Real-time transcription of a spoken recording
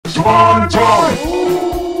Slime time!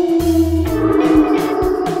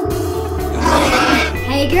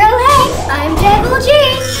 Hey girl, hey! I'm Devil G!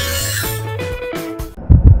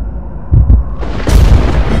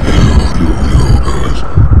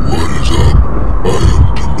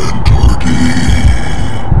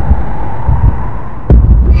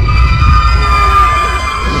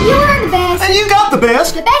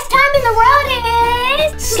 The best time in the world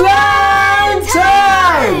is Slime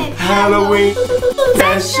Time! Halloween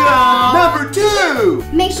special number 2!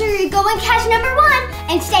 Make sure you go and catch number 1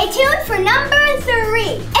 and stay tuned for number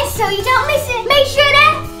 3. And so you don't miss it, make sure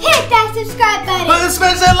to hit that subscribe button.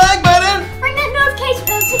 Smash that like button! Ring that notification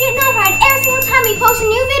bell to get notified every single time we post a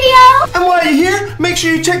new video. And while you're here, make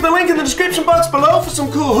sure you check the link in the description box below for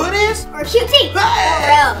some cool hoodies. Or cute teeth. Or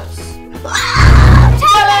else.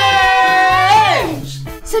 Challenge!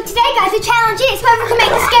 So today, guys, the challenge is whoever can make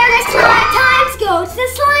the scariest times go to the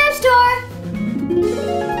slime store.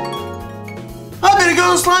 I'm gonna go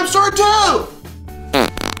to the slime store too!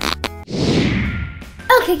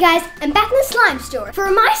 Okay, guys, I'm back in the slime store. For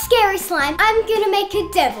my scary slime, I'm gonna make a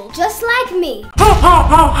devil just like me. Ha ha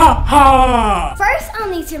ha ha ha! First, I'll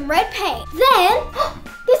need some red paint. Then,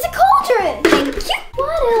 there's a cauldron. Thank you.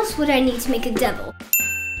 What else would I need to make a devil?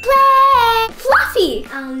 Fluffy!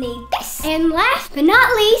 I'll need this. And last but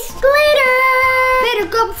not least, glitter! Better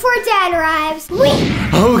go before Dad arrives. Wait!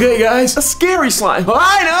 Okay, guys, a scary slime.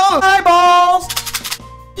 I know! Eyeballs!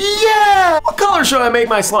 Yeah! What color should I make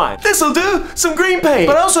my slime? This'll do! Some green paint!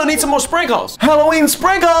 But I also need some more sprinkles. Halloween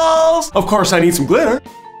sprinkles! Of course, I need some glitter.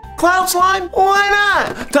 Cloud slime? Why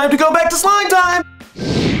not? Time to go back to slime time!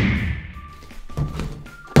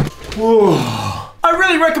 Whoa. I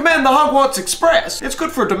really recommend the Hogwarts Express. It's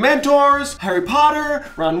good for Dementors, Harry Potter,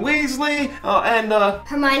 Ron Weasley, and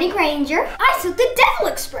Hermione Granger. I took the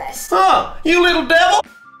Devil Express. Oh, you little devil!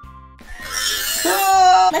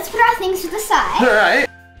 Let's put our things to the side. Alright.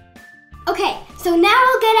 Okay, so now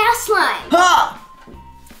we'll get our slime. Ha!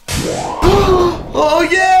 Oh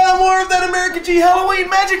yeah, more of that American G Halloween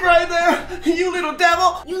magic right there! You little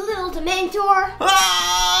devil! You little Dementor.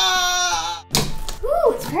 Ah!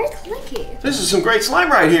 Ooh, it's very clicky. This is some great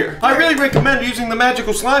slime right here. I really recommend using the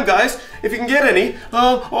magical slime, guys, if you can get any.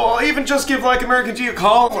 Or even just give like American G a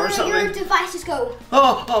call or something. Your devices go.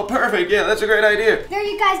 Oh, perfect. Yeah, that's a great idea. There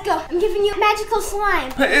you guys go. I'm giving you magical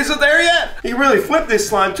slime. Is it there yet? You really flipped this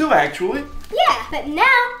slime too, actually. Yeah, but now,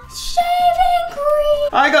 shaving cream.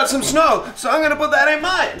 I got some snow, so I'm gonna put that in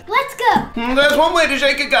mine. Let's go. There's one way to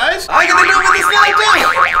shake it, guys. I gotta do it with the slime too.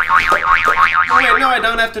 Wait, no, I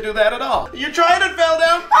don't have to do that at all. You tried it, fell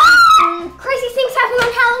down. Crazy things happen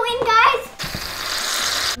on Halloween, guys.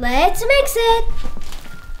 Let's mix it.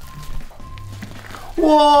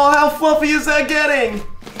 Whoa, how fluffy is that getting?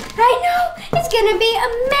 I know, it's gonna be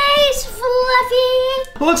amazing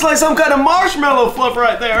fluffy. Looks like some kind of marshmallow fluff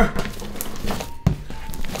right there.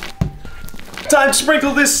 Time to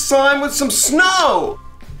sprinkle this slime with some snow.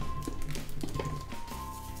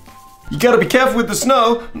 You gotta be careful with the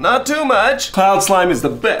snow, not too much. Cloud slime is the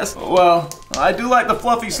best. Well, I do like the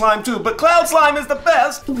fluffy slime too, but cloud slime is the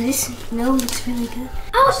best. Ooh, this snow looks really good.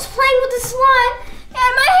 I was just playing with the slime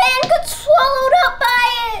and my hand got swallowed up by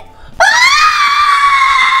it.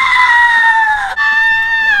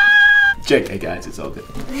 JK guys, it's all good.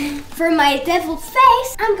 For my devil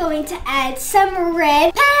face, I'm going to add some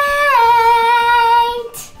red paint.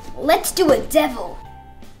 Let's do a devil.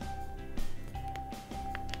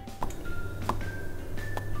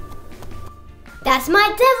 That's my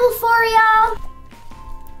devil for y'all.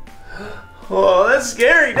 Oh, that's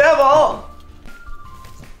scary, devil.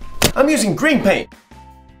 I'm using green paint.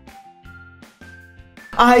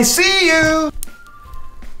 I see you.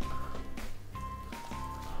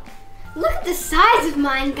 Look at the size of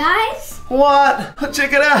mine, guys. What?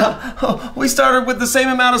 Check it out. Oh, we started with the same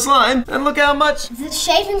amount of slime, and look how much. The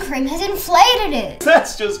shaving cream has inflated it.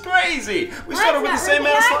 That's just crazy. We started with the same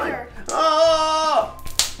amount of slime. Oh!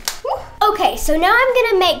 Okay, so now I'm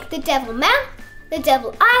gonna make the devil mouth, the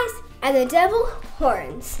devil eyes, and the devil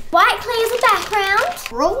horns. White clay as a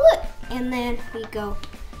background. Roll it, and then we go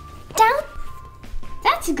down.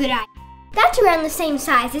 That's a good idea. That's around the same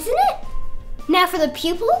size, isn't it? Now for the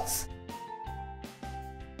pupils.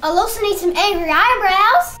 I'll also need some angry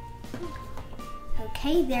eyebrows.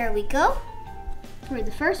 Okay, there we go. For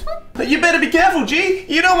the first one. You better be careful, G.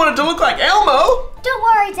 You don't want it to look like Elmo. Don't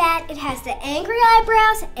worry, Dad. It has the angry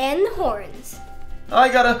eyebrows and the horns. I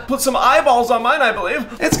gotta put some eyeballs on mine, I believe.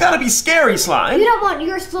 It's gotta be scary slime. You don't want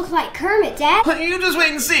yours to look like Kermit, Dad. You just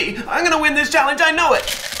wait and see. I'm gonna win this challenge, I know it.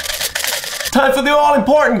 Time for the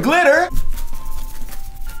all-important glitter.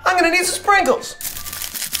 I'm gonna need some sprinkles.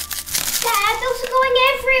 Dad, those are going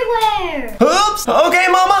everywhere. pops. Okay,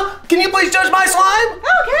 Mama, can you please judge my slime?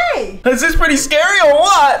 Okay. Is this pretty scary or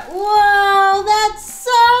what? Whoa, that's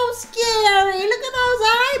so scary. Look at those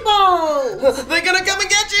eyeballs. They're gonna come and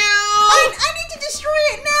get you. I need to destroy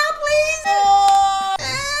it now, please.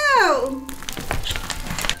 Ow.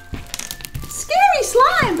 Scary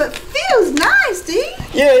slime, but feels nice, Dee.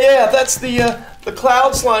 Yeah, that's the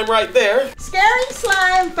cloud slime right there. Scary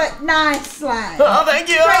slime, but nice slime. Oh, thank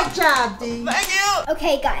you. Great job, Dee. Thank you.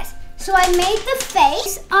 Okay, guys. So I made the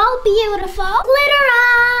face all beautiful. Glitter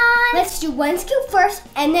on! Let's do one scoop first,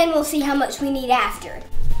 and then we'll see how much we need after.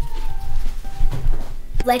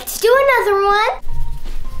 Let's do another one.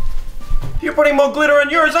 You're putting more glitter on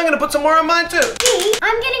yours. I'm gonna put some more on mine too. See,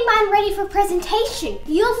 I'm getting mine ready for presentation.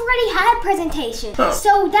 You've already had presentation,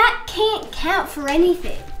 so that can't count for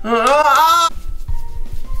anything.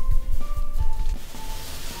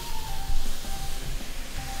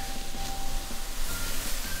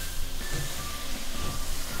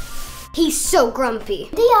 He's so grumpy.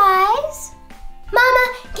 The eyes. Mama,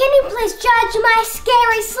 can you please judge my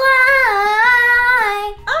scary slime?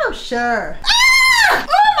 Oh, sure. Ah!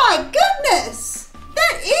 Oh my goodness!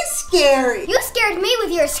 That is scary. You scared me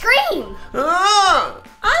with your scream. Ah!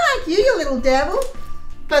 I like you, you little devil.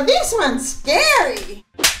 But this one's scary.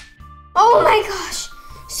 Oh my gosh.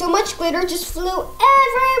 So much glitter just flew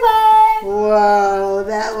everywhere. Whoa,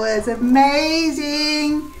 that was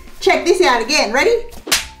amazing. Check this out again. Ready?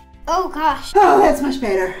 Oh gosh. Oh, that's much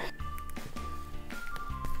better.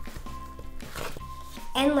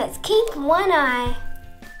 And let's keep one eye.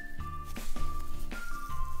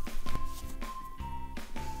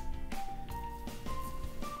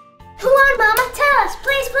 Come on, Mama, tell us,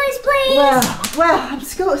 please, please, please. Well, I'm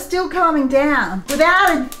still calming down.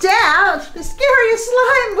 Without a doubt, the scariest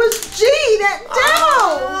slime was G, that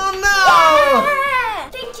devil. Oh no! Yeah!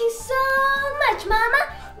 Thank you so much, Mama.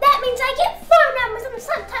 That means I get 4 numbers on the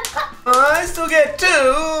slime time clock. I still get 2, and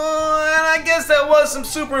I guess that was some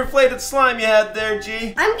super inflated slime you had there,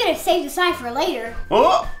 G. I'm gonna save the sign for later.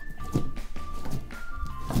 Oh!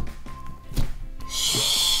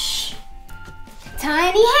 Shh.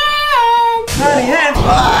 Tiny hands. Tiny hands.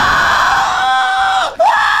 Ah!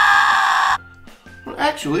 Ah!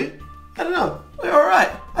 Actually, I don't know. We're all right.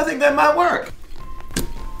 I think that might work.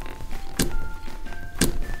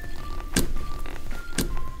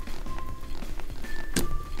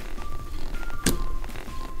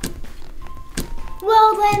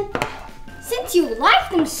 Well then, since you like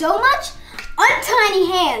them so much, untiny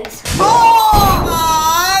hands. Oh,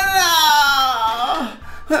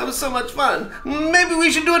 no! That was so much fun. Maybe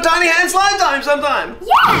we should do a tiny hand slime time sometime.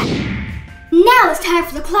 Yeah! Now it's time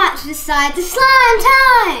for the clock to decide the slime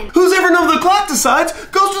time. Who's ever know the clock decides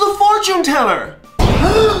goes to the fortune teller.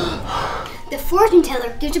 The fortune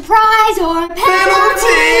teller gives a prize or a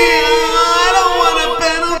penalty. I don't want a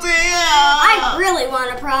penalty. I really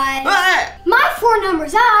want a prize. Hey! My 4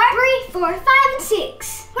 numbers are 3, 4, 5, and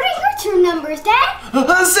 6. What are your 2 numbers, Dad?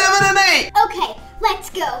 7 and 8. Okay, let's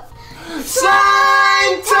go.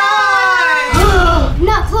 Slime time!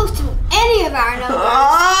 Not close to any of our numbers.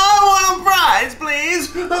 I want a prize, please.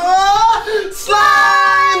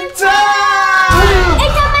 Slime time!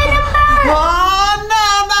 It's on my number. Oh, no,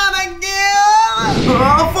 not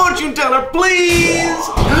again! Fortune teller, please!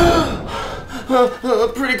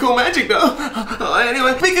 Pretty cool magic, though.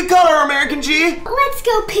 Anyway, pick a color, American G. Let's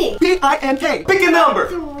go pink. P-I-N-K. Pick a number.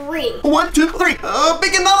 3. 1, 2, 3.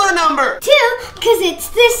 Pick another number. 2, because it's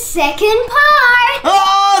the second part.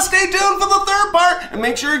 Oh, stay tuned for the 3rd part, and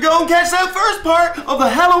make sure you go and catch that 1st part of the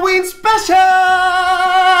Halloween special.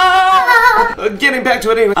 Getting back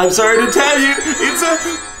to it anyway. I'm sorry to tell you, it's a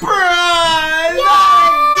prize.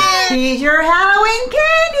 Here's your Halloween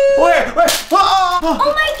candy. Where? Oh. Oh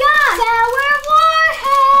my God! Sour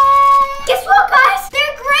Warheads! Guess what, guys?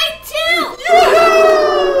 They're great too!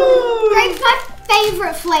 Grape's my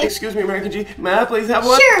favorite flavor. Excuse me, American G. May I please have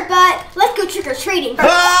one? Sure, but let's go trick-or-treating.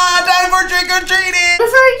 Time for trick-or-treating!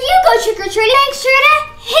 Before you go trick-or-treating, make sure to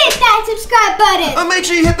hit that subscribe button. Make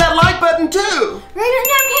sure you hit that like button too. Ring the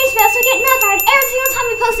notification bell so you get notified every single time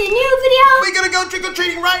we post a new video. We're gonna go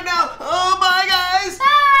trick-or-treating right now. Oh, bye, guys.